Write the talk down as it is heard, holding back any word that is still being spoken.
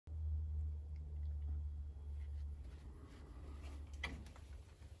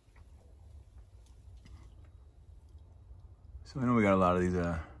So I know we got a lot of these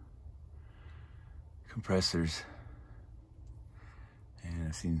compressors, and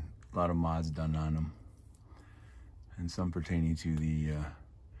I've seen a lot of mods done on them, and some pertaining to the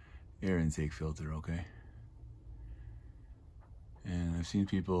air intake filter, okay? And I've seen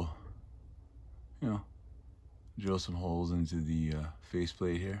people, you know, drill some holes into the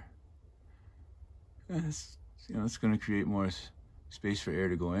faceplate here. And it's, you know, it's going to create more space for air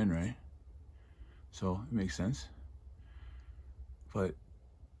to go in, right? So it makes sense. But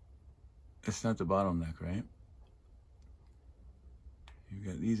it's not the bottleneck, right? You've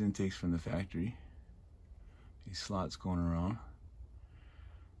got these intakes from the factory, these slots going around,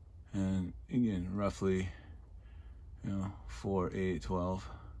 and again, roughly, you know, 4, 8, 12,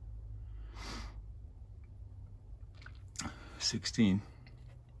 16,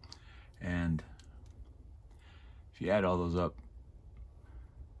 and if you add all those up,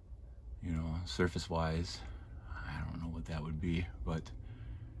 you know, surface-wise, I don't know what that would be, but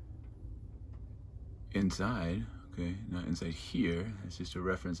inside, okay, not inside here, it's just a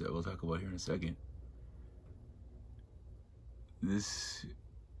reference that we'll talk about here in a second. This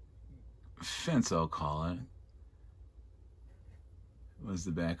fence, I'll call it, was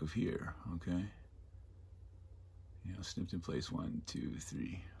the back of here, okay? You know, snipped in place 1, 2,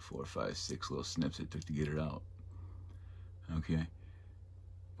 3, 4, 5, 6 little snips it took to get it out, okay?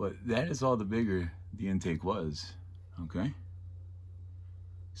 But that is all the bigger the intake was, okay?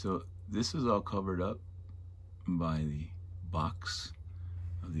 So this is all covered up by the box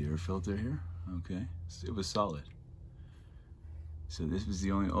of the air filter here, okay? So it was solid. So this was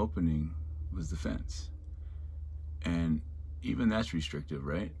the only opening, was the fence. And even that's restrictive,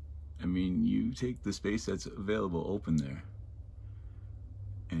 right? I mean, you take the space that's available open there,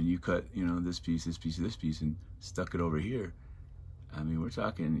 and you cut, you know, this piece, this piece, this piece, and stuck it over here. I mean, we're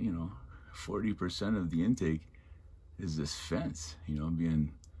talking, you know, 40% of the intake is this fence, you know,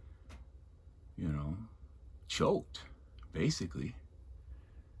 being, you know, choked, basically.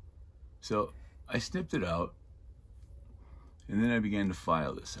 So I snipped it out, and then I began to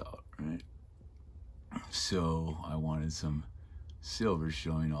file this out, right? So I wanted some silver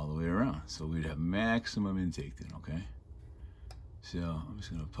showing all the way around, so we'd have maximum intake then, okay? So I'm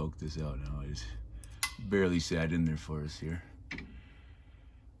just gonna poke this out now. I just barely sat in there for us here.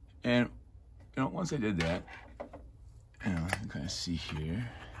 And, you know, once I did that, you know, you can kind of see here,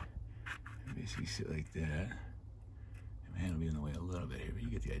 basically sit like that. My hand will be in the way a little bit here, but you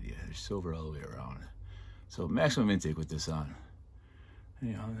get the idea. There's silver all the way around. So maximum intake with this on.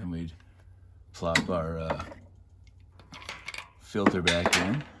 You know, then we'd plop our filter back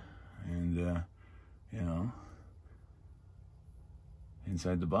in, and, you know,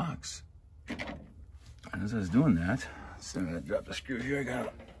 inside the box. And as I was doing that, so I'm gonna drop the screw here. I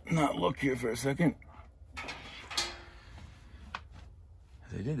gotta not look here for a second.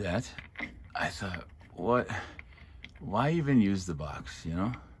 As I did that, I thought, why even use the box, you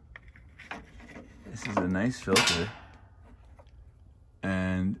know? This is a nice filter.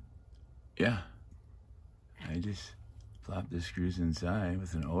 And yeah, I just plopped the screws inside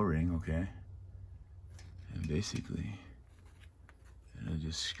with an O-ring, okay? And basically, it'll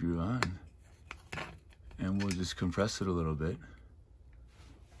just screw on. And we'll just compress it a little bit.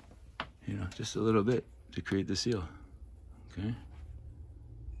 You know, just a little bit to create the seal, okay?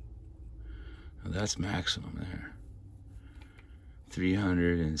 Now that's maximum there.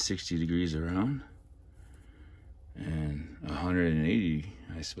 360 degrees around, and 180,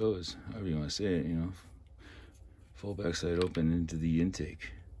 I suppose, however you want to say it, you know, full backside open into the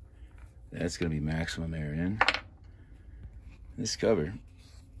intake. That's gonna be maximum air in. This cover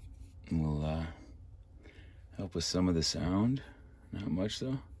will help with some of the sound, not much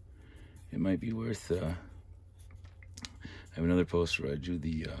though. It might be worth, I have another post where I drew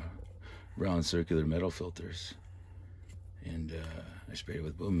the round circular metal filters, and I sprayed it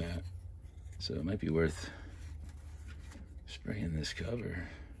with boom mat, so it might be worth spraying this cover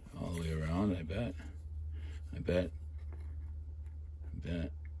all the way around. I bet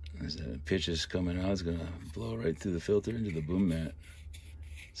as the pitch is coming out, it's gonna blow right through the filter into the boom mat.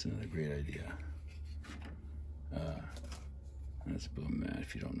 It's another great idea. That's a boom mat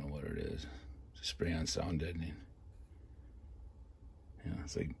if you don't know what it is. It's a spray on sound deadening. Yeah,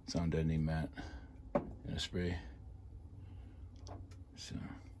 it's like sound deadening mat in a spray. So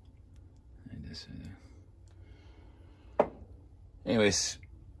I just anyways,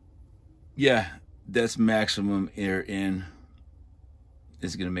 yeah, that's maximum air in.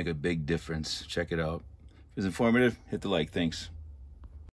 It's gonna make a big difference. Check it out. If it's informative, hit the like. Thanks.